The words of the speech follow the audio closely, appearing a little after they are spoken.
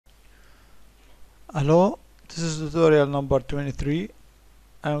Hello, this is tutorial number 23.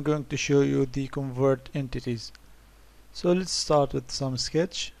 I'm going to show you the convert entities. So let's start with some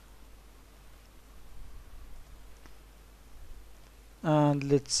sketch and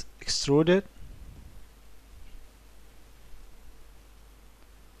let's extrude it.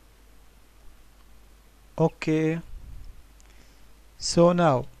 Okay, so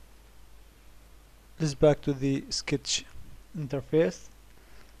now let's back to the sketch interface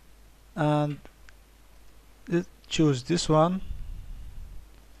and let's choose this one,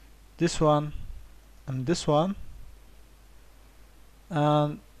 and this one,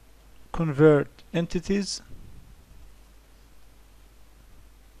 and convert entities.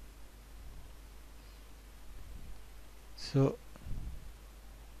 So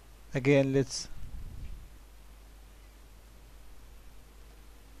again, let's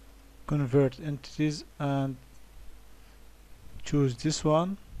convert entities and choose this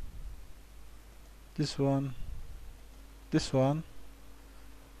one, this one, this one.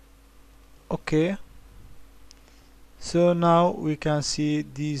 Okay, so now we can see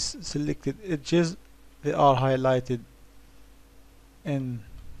these selected edges. They are highlighted in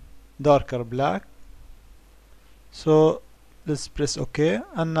darker black. So let's press OK,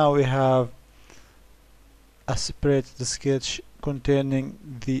 and now we have a separated sketch containing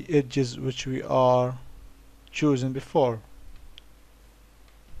the edges which we are choosing before.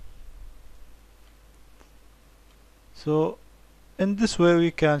 So in this way we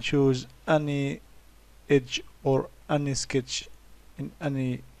can choose any edge or any sketch in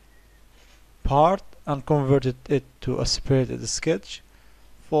any part and convert it to a separated sketch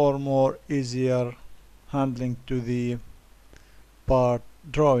for more easier handling to the part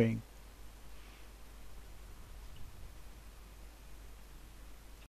drawing.